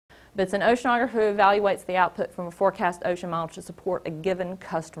But it's an oceanographer who evaluates the output from a forecast ocean model to support a given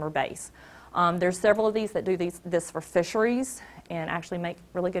customer base. There's several of these that do this for fisheries and actually make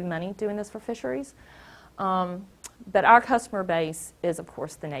really good money doing this for fisheries. But our customer base is, of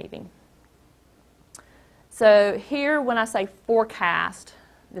course, the Navy. So here, when I say forecast,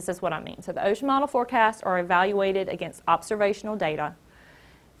 this is what I mean. So the ocean model forecasts are evaluated against observational data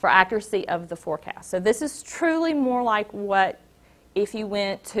for accuracy of the forecast. So this is truly more like what if you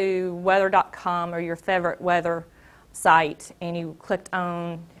went to weather.com or your favorite weather site and you clicked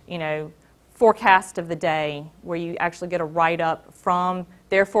on, forecast of the day, where you actually get a write-up from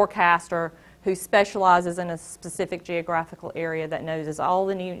their forecaster who specializes in a specific geographical area that knows all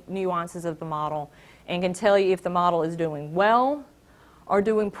the nuances of the model and can tell you if the model is doing well or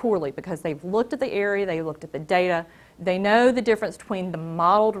doing poorly because they've looked at the area, they looked at the data, they know the difference between the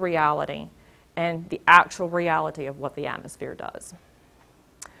modeled reality and the actual reality of what the atmosphere does.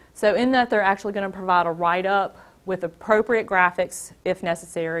 So in that, they're actually going to provide a write-up with appropriate graphics, if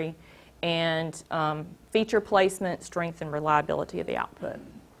necessary, and feature placement, strength, and reliability of the output.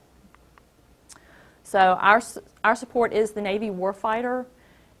 So our support is the Navy warfighter,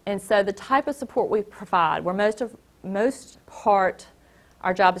 and so the type of support we provide, where most part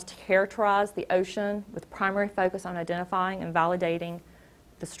our job is to characterize the ocean with primary focus on identifying and validating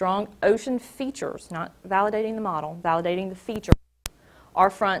the strong ocean features, not validating the model, validating the features, are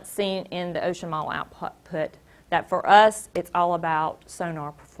front seen in the ocean model output. That for us, it's all about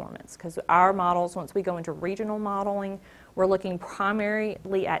sonar performance, because our models, once we go into regional modeling, we're looking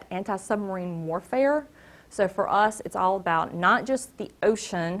primarily at anti-submarine warfare. So for us, it's all about not just the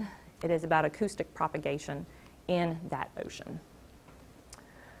ocean, it is about acoustic propagation in that ocean.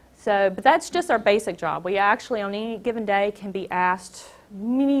 So, but that's just our basic job. We actually, on any given day, can be asked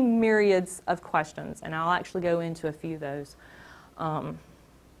many myriads of questions, and I'll actually go into a few of those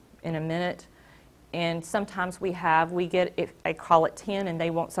in a minute. And sometimes we get, I call it 10, and they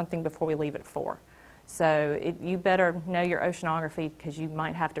want something before we leave at 4. So you better know your oceanography, because you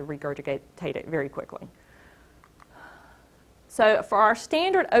might have to regurgitate it very quickly. So for our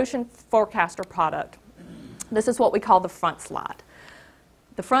standard ocean forecaster product, this is what we call the front slide.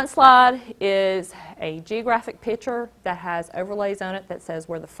 The front slide is a geographic picture that has overlays on it that says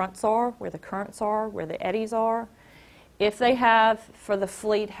where the fronts are, where the currents are, where the eddies are. If they have, for the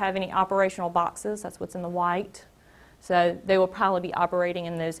fleet, have any operational boxes, that's what's in the white. So they will probably be operating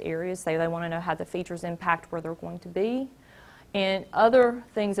in those areas. Say they want to know how the features impact where they're going to be. And other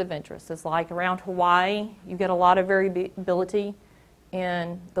things of interest is like around Hawaii, you get a lot of variability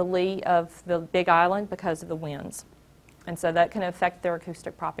in the lee of the Big Island because of the winds. And so that can affect their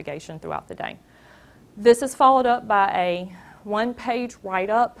acoustic propagation throughout the day. This is followed up by a one-page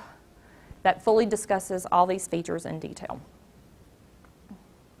write-up that fully discusses all these features in detail.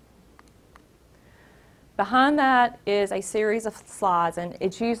 Behind that is a series of slides, and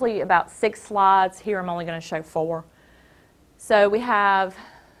it's usually about 6 slides. Here I'm only going to show 4. So we have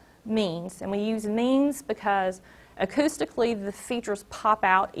means, and we use means because acoustically the features pop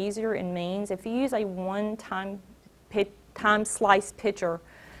out easier in means. If you use a one-time slice picture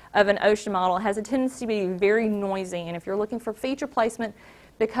of an ocean model, it has a tendency to be very noisy, and if you're looking for feature placement,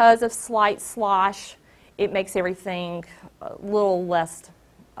 because of slight slosh, it makes everything a little less,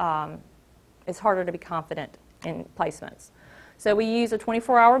 it's harder to be confident in placements. So we use a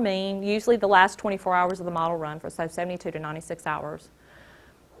 24-hour mean, usually the last 24 hours of the model run, so 72 to 96 hours.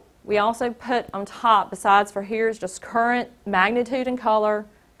 We also put on top, besides for here is just current, magnitude and color,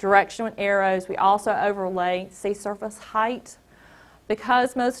 direction with arrows, we also overlay sea surface height.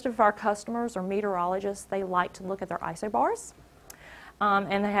 Because most of our customers are meteorologists, they like to look at their isobars.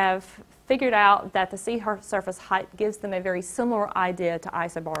 And they have figured out that the sea surface height gives them a very similar idea to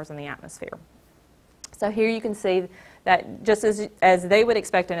isobars in the atmosphere. So here you can see that just as they would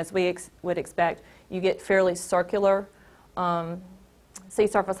expect and as we would expect, you get fairly circular sea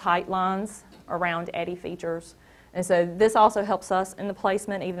surface height lines around eddy features. And so this also helps us in the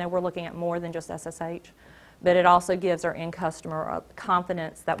placement, even though we're looking at more than just SSH. But it also gives our end customer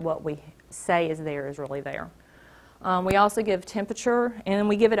confidence that what we say is there is really there. We also give temperature, and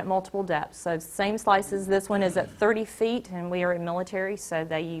we give it at multiple depths. So same slices, this one is at 30 feet, and we are in military, so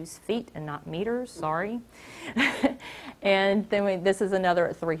they use feet and not meters, sorry. And then this is another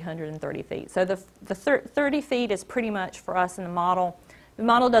at 330 feet. So the 30 feet is pretty much for us in the model. The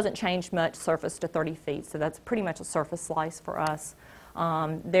model doesn't change much surface to 30 feet, so that's pretty much a surface slice for us.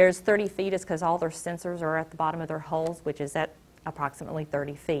 There's 30 feet is because all their sensors are at the bottom of their hulls, which is at approximately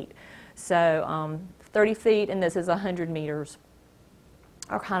 30 feet. So 30 feet, and this is 100 meters,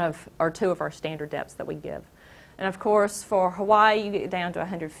 are 2 of our standard depths that we give. And of course, for Hawaii, you get down to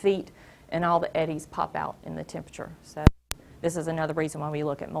 100 feet, and all the eddies pop out in the temperature. So this is another reason why we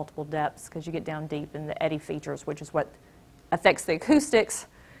look at multiple depths, because you get down deep in the eddy features, which is what affects the acoustics.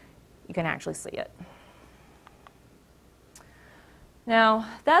 You can actually see it. Now,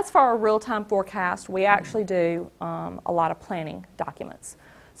 that's for our real-time forecast. We actually do a lot of planning documents.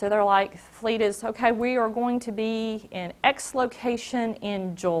 So they're like, fleet is, okay, we are going to be in X location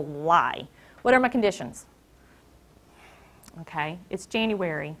in July. What are my conditions? Okay, it's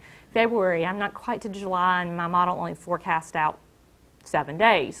January, February. I'm not quite to July, and my model only forecasts out 7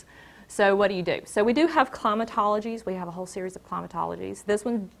 days. So what do? So we do have climatologies. We have a whole series of climatologies. This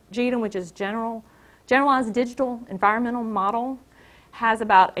one, GEDM, which is Generalized Digital Environmental Model, has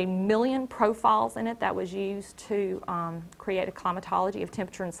about 1 million profiles in it that was used to create a climatology of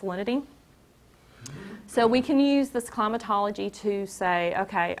temperature and salinity. So we can use this climatology to say,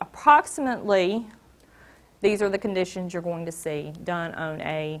 okay, approximately these are the conditions you're going to see done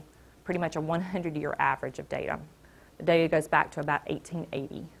on pretty much a 100-year average of data. The data goes back to about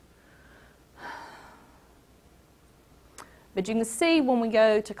 1880. But you can see when we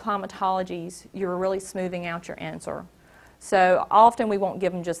go to climatologies, you're really smoothing out your answer. So often we won't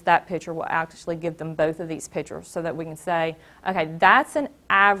give them just that picture. We'll actually give them both of these pictures so that we can say, okay, that's an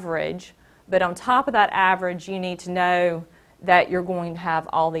average, but on top of that average, you need to know that you're going to have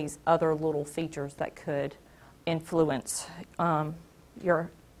all these other little features that could influence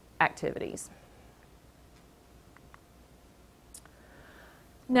your activities.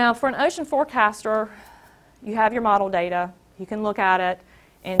 Now, for an ocean forecaster, you have your model data. You can look at it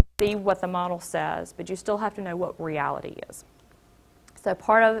and see what the model says, but you still have to know what reality is. So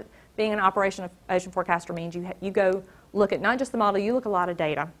part of being an ocean forecaster means you go look at not just the model, you look at a lot of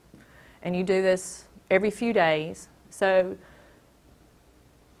data, and you do this every few days. So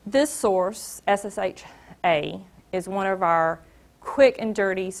this source, SSHA, is one of our quick and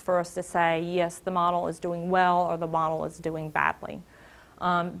dirties for us to say, yes, the model is doing well or the model is doing badly.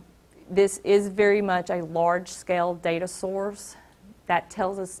 This is very much a large-scale data source that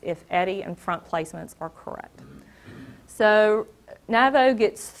tells us if eddy and front placements are correct. So Navo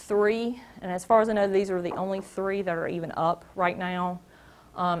gets 3, and as far as I know, these are the only 3 that are even up right now.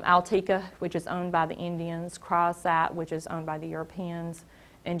 Altica, which is owned by the Indians, Cryosat, which is owned by the Europeans,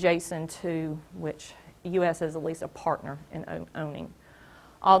 and Jason 2, which U.S. is at least a partner in owning.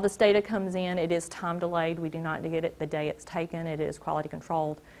 All this data comes in. It is time delayed. We do not get it the day it's taken. It is quality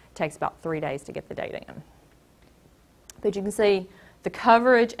controlled. It takes about 3 days to get the data in. But you can see the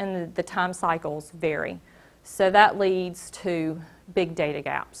coverage and the time cycles vary. So that leads to big data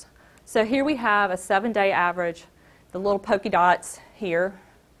gaps. So here we have a 7-day average. The little pokey dots here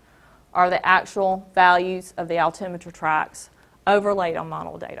are the actual values of the altimeter tracks overlaid on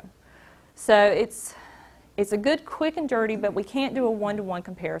model data. So it's a good quick and dirty, but we can't do a one-to-one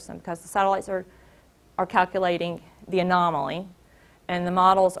comparison because the satellites are calculating the anomaly and the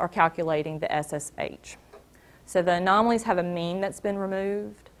models are calculating the SSH. So the anomalies have a mean that's been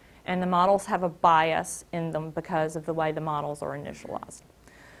removed, and the models have a bias in them because of the way the models are initialized.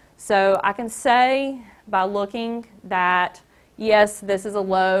 So I can say by looking that, yes, this is a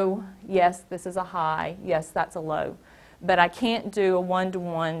low, yes, this is a high, yes, that's a low. But I can't do a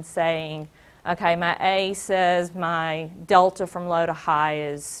one-to-one saying, okay, my A says my delta from low to high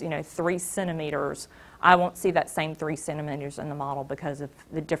is 3 centimeters. I won't see that same 3 centimeters in the model because of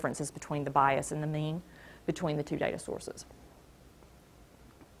the differences between the bias and the mean between the 2 data sources.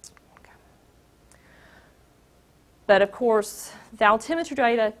 Okay. But of course, the altimeter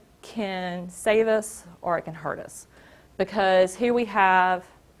data can save us or it can hurt us, because here we have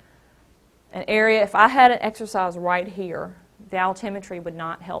an area. If I had an exercise right here, the altimetry would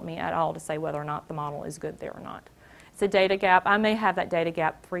not help me at all to say whether or not the model is good there or not. It's a data gap. I may have that data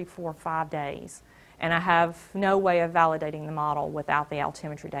gap 3, 4, 5 days, and I have no way of validating the model without the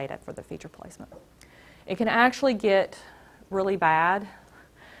altimetry data for the feature placement. It can actually get really bad.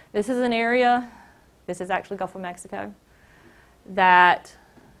 This is an area, this is actually Gulf of Mexico, that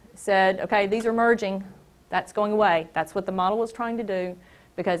said, okay, these are merging, that's going away. That's what the model was trying to do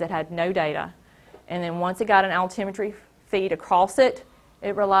because it had no data. And then once it got an altimetry feed across it,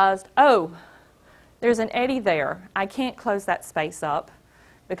 it realized, oh, there's an eddy there. I can't close that space up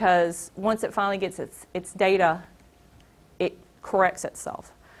because once it finally gets its data, it corrects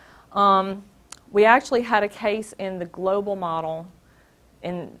itself. We actually had a case in the global model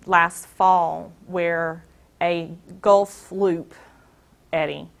in last fall where a Gulf loop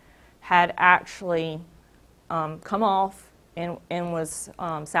eddy had actually come off and was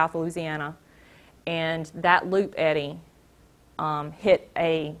South Louisiana, and that loop eddy hit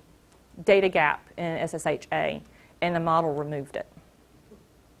a data gap in SSHA, and the model removed it.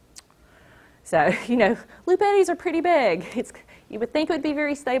 So, loop eddies are pretty big. You would think it would be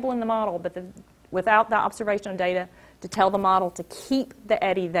very stable in the model, but without the observational data to tell the model to keep the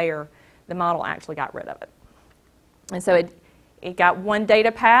eddy there, the model actually got rid of it. And so it got one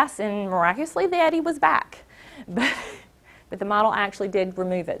data pass, and miraculously the eddy was back. But the model actually did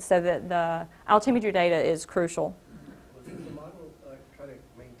remove it, so that the altimetry data is crucial. Does the model try to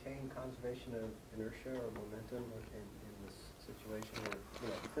maintain conservation of inertia or momentum in this situation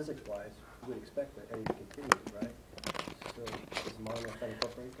where, physics-wise, we would expect the eddy to continue, right? So does the model try to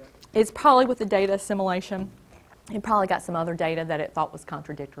incorporate that? It's probably with the data assimilation. It probably got some other data that it thought was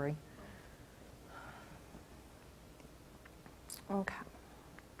contradictory. Okay.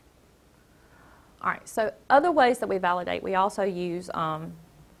 All right, so other ways that we validate, we also use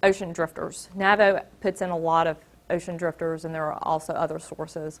ocean drifters. NAVO puts in a lot of ocean drifters, and there are also other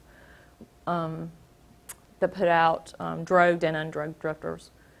sources that put out drogued and undrogued drifters,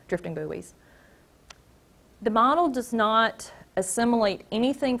 drifting buoys. The model does not assimilate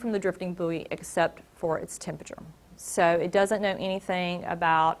anything from the drifting buoy except for its temperature. So it doesn't know anything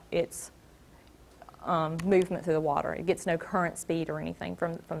about its movement through the water. It gets no current speed or anything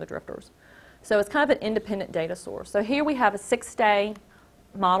from the drifters. So it's kind of an independent data source. So here we have a 6-day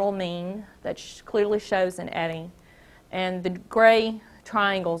model mean that clearly shows an eddy. And the gray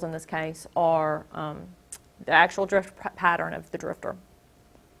triangles in this case are the actual drift pattern of the drifter.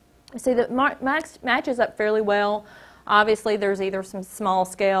 You see that matches up fairly well. Obviously there's either some small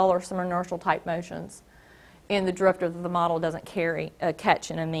scale or some inertial type motions in the drifter that the model doesn't catch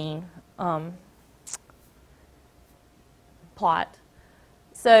in a mean plot.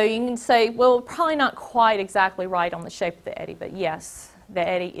 So you can say, well, probably not quite exactly right on the shape of the eddy, but yes, the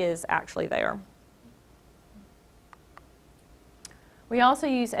eddy is actually there. We also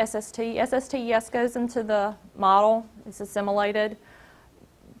use SST. SST, yes, goes into the model. It's assimilated.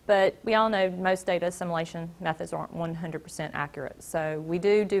 But we all know most data assimilation methods aren't 100% accurate. So we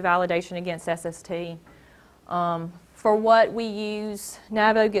do validation against SST. For what we use,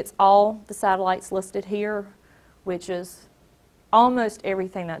 NAVO gets all the satellites listed here, which is almost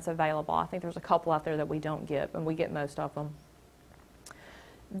everything that's available. I think there's a couple out there that we don't get, and we get most of them.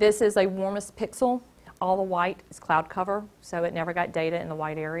 This is a warmest pixel. All the white is cloud cover, so it never got data in the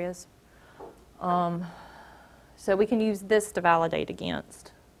white areas. So we can use this to validate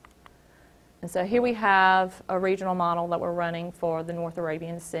against. And so here we have a regional model that we're running for the North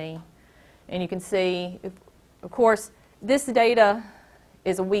Arabian Sea. And you can see, of course, this data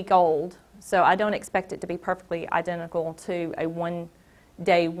is a week old, so I don't expect it to be perfectly identical to a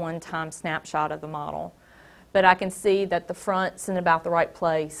one-day, one-time snapshot of the model. But I can see that the front's in about the right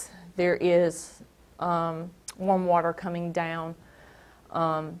place. There is warm water coming down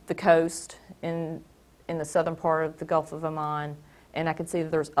the coast in the southern part of the Gulf of Oman, and I can see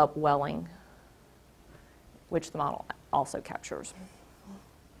that there's upwelling, which the model also captures.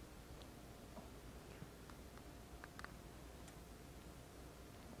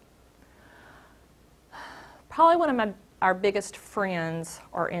 Probably one of our biggest friends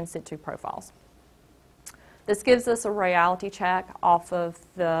are in situ profiles. This gives us a reality check off of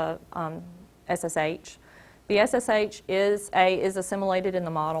the SSH. The SSH is assimilated in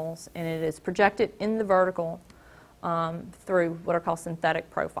the models, and it is projected in the vertical through what are called synthetic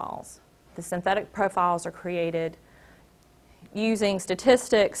profiles. The synthetic profiles are created using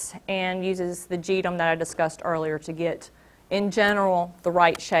statistics and uses the GDOM that I discussed earlier to get, in general, the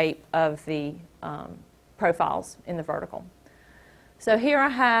right shape of the profiles in the vertical. So here I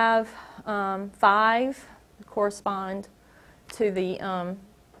have 5 that correspond to the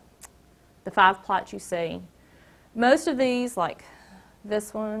 5 plots you see. Most of these, like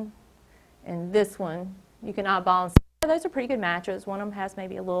this one and this one, you can eyeball and see, those are pretty good matches. One of them has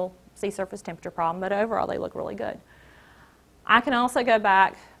maybe a little sea surface temperature problem, but overall they look really good. I can also go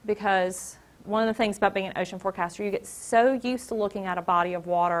back because one of the things about being an ocean forecaster, you get so used to looking at a body of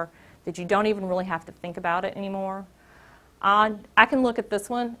water that you don't even really have to think about it anymore. I can look at this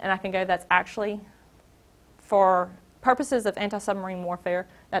one and I can go, that's actually, for purposes of anti-submarine warfare,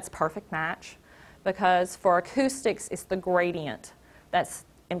 that's perfect match, because for acoustics, it's the gradient that's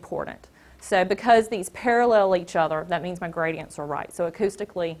important. So because these parallel each other, that means my gradients are right. So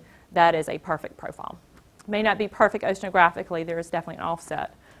acoustically, that is a perfect profile. It may not be perfect oceanographically, there is definitely an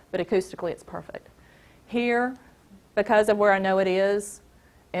offset, but acoustically it's perfect. Here, because of where I know it is,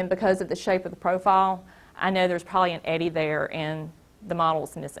 and because of the shape of the profile, I know there's probably an eddy there and the model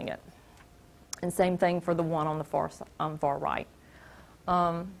is missing it. And same thing for the one on the far right.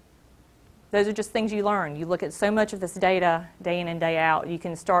 Those are just things you learn. You look at so much of this data day in and day out, you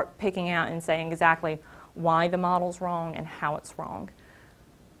can start picking out and saying exactly why the model's wrong and how it's wrong.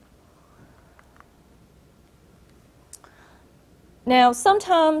 Now,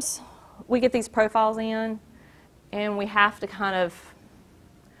 sometimes we get these profiles in, and we have to kind of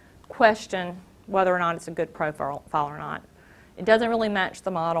question whether or not it's a good profile or not. It doesn't really match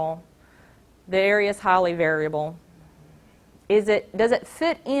the model. The area is highly variable. Does it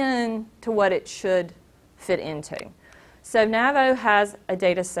fit in to what it should fit into? So NAVO has a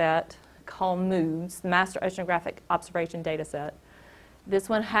data set called MOODS, the Master Oceanographic Observation Data Set. This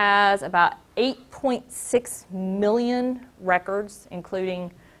one has about 8.6 million records,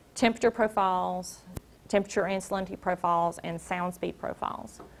 including temperature profiles, temperature and salinity profiles, and sound speed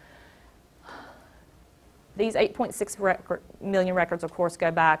profiles. These 8.6 million records, of course, go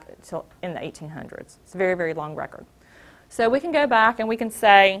back till in the 1800s. It's a very, very long record. So we can go back and we can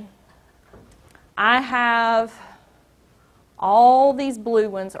say, I have all these blue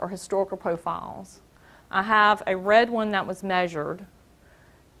ones are historical profiles. I have a red one that was measured.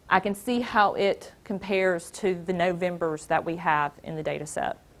 I can see how it compares to the Novembers that we have in the data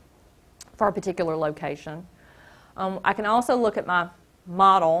set for a particular location. I can also look at my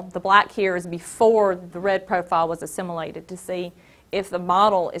model. The black here is before the red profile was assimilated to see if the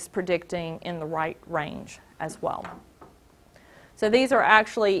model is predicting in the right range as well. So these are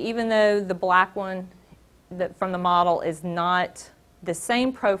actually, even though the black one from the model is not the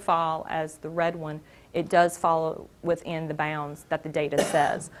same profile as the red one, it does follow within the bounds that the data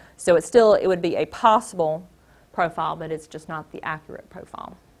says. So it would be a possible profile, but it's just not the accurate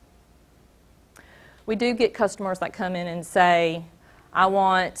profile. We do get customers that come in and say, I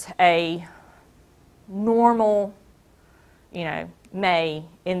want a normal, May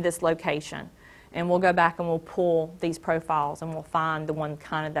in this location. And we'll go back and we'll pull these profiles and we'll find the one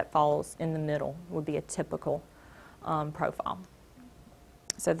kind of that falls in the middle, would be a typical profile.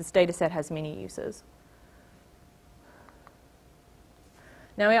 So this data set has many uses.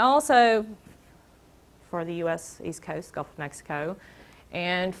 Now we also, for the U.S. East Coast, Gulf of Mexico,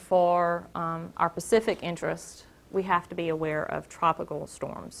 and for our Pacific interest, we have to be aware of tropical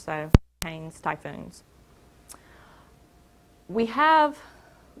storms, so hurricanes, typhoons. We have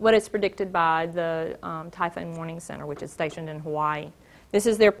what is predicted by the Typhoon Warning Center, which is stationed in Hawaii. This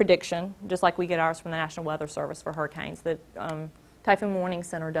is their prediction, just like we get ours from the National Weather Service for hurricanes. The Typhoon Warning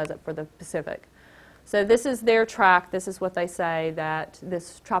Center does it for the Pacific. So this is their track. This is what they say that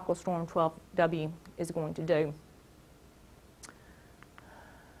this Tropical Storm 12W is going to do.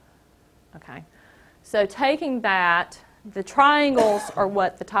 Okay. So taking that, the triangles are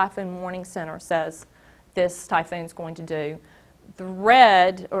what the Typhoon Warning Center says this typhoon is going to do. The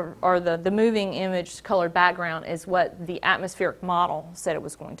red, or the moving image colored background, is what the atmospheric model said it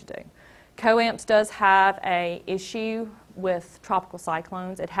was going to do. COAMPS does have an issue with tropical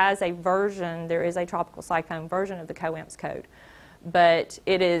cyclones. It has a version, there is a tropical cyclone version of the COAMPS code, but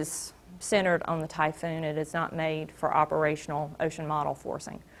it is centered on the typhoon. It is not made for operational ocean model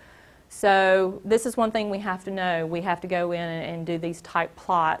forcing. So this is one thing we have to know. We have to go in and do these type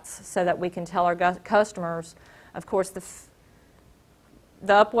plots so that we can tell our customers, of course, the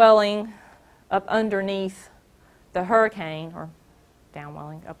upwelling up underneath the hurricane, or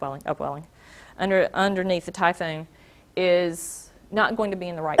downwelling, upwelling, underneath the typhoon is not going to be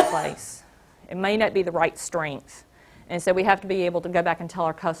in the right place. It may not be the right strength. And so we have to be able to go back and tell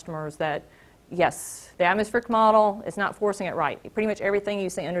our customers that, yes, the atmospheric model is not forcing it right. Pretty much everything you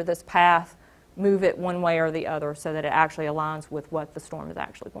see under this path, move it one way or the other so that it actually aligns with what the storm is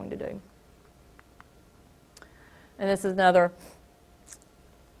actually going to do. And this is another,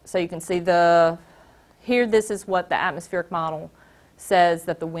 so you can see here this is what the atmospheric model says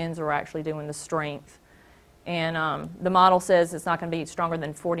that the winds are actually doing, the strength. And the model says it's not going to be stronger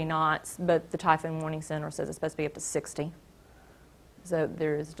than 40 knots, but the Typhoon Warning Center says it's supposed to be up to 60. So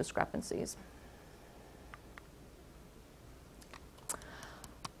there is discrepancies.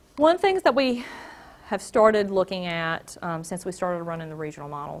 One thing that we have started looking at since we started running the regional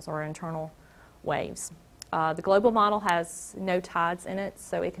models are internal waves. The global model has no tides in it,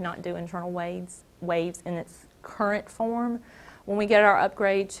 so it cannot do internal waves in its current form. When we get our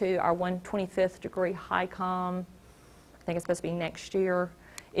upgrade to our 125th degree HICOM, I think it's supposed to be next year,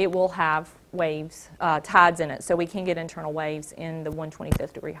 it will have waves, tides in it, so we can get internal waves in the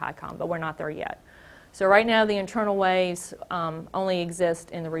 125th degree HICOM, but we're not there yet. So right now the internal waves only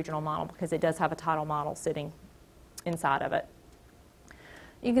exist in the regional model because it does have a tidal model sitting inside of it.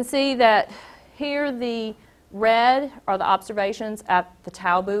 You can see that here the red are the observations at the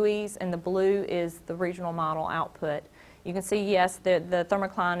tow buoys and the blue is the regional model output. You can see, yes, the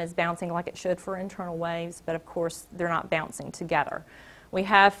thermocline is bouncing like it should for internal waves, but of course they're not bouncing together. We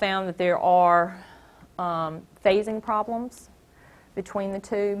have found that there are phasing problems between the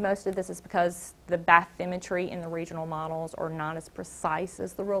two. Most of this is because the bathymetry in the regional models are not as precise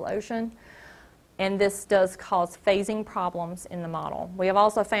as the real ocean, and this does cause phasing problems in the model. We have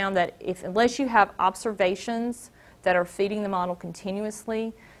also found that unless you have observations that are feeding the model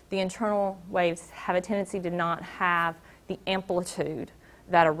continuously, the internal waves have a tendency to not have the amplitude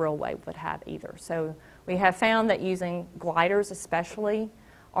that a real wave would have either. So we have found that using gliders especially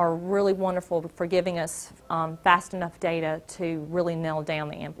are really wonderful for giving us fast enough data to really nail down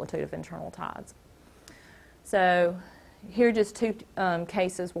the amplitude of internal tides. So here are just two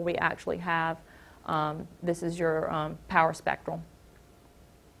cases where we actually have, this is your power spectral.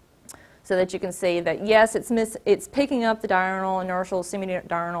 So that you can see that, yes, it's picking up the diurnal, inertial,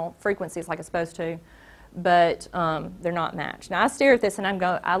 semi-diurnal frequencies like it's supposed to, but they're not matched. Now I stare at this and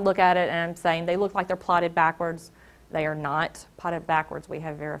I look at it and I'm saying they look like they're plotted backwards. They are not plotted backwards. We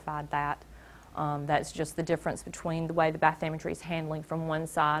have verified that. That's just the difference between the way the bathymetry is handling from one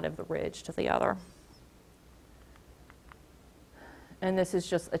side of the ridge to the other. And this is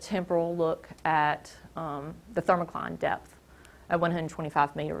just a temporal look at the thermocline depth at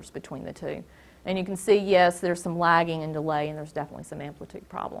 125 meters between the two. And you can see, yes, there's some lagging and delay, and there's definitely some amplitude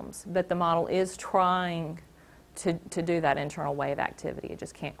problems. But the model is trying to do that internal wave activity. It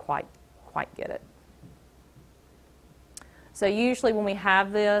just can't quite get it. So usually when we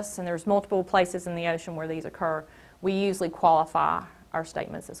have this, and there's multiple places in the ocean where these occur, we usually qualify our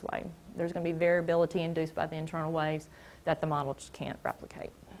statements this way. There's going to be variability induced by the internal waves that the model just can't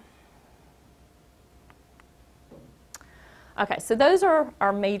replicate. Okay, so those are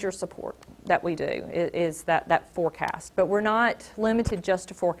our major support that we do, is that forecast. But we're not limited just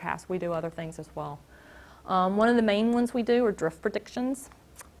to forecast. We do other things as well. One of the main ones we do are drift predictions.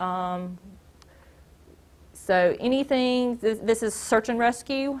 So anything, this is search and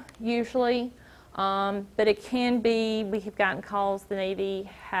rescue usually, but it can be, we have gotten calls, the Navy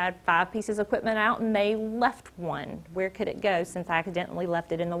had 5 pieces of equipment out and they left one. Where could it go since I accidentally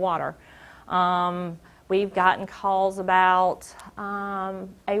left it in the water? We've gotten calls about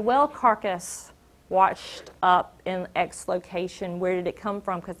a whale carcass washed up in X location. Where did it come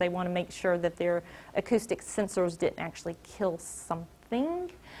from? Because they want to make sure that their acoustic sensors didn't actually kill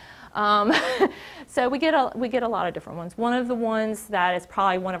something. So we get a lot of different ones. One of the ones that is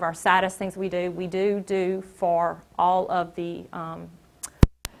probably one of our saddest things we do for all of the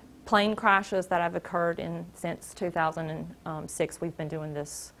plane crashes that have occurred since 2006. We've been doing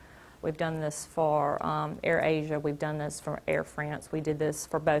this. We've done this for Air Asia. We've done this for Air France. We did this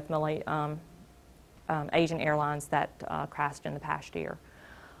for both Asian airlines that crashed in the past year.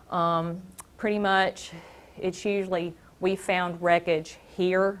 Pretty much, it's usually we found wreckage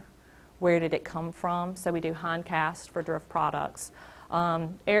here. Where did it come from? So we do hindcast for drift products.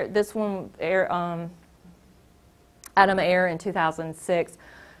 This one, Adam Air in 2006,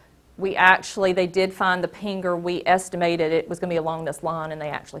 they did find the pinger. We estimated it was going to be along this line, and they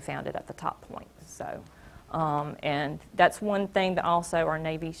actually found it at the top point. So, and that's one thing that also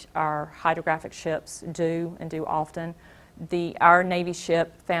our hydrographic ships do often. Our Navy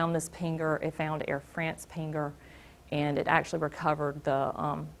ship found this pinger. It found Air France pinger, and it actually recovered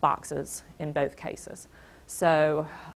the boxes in both cases. So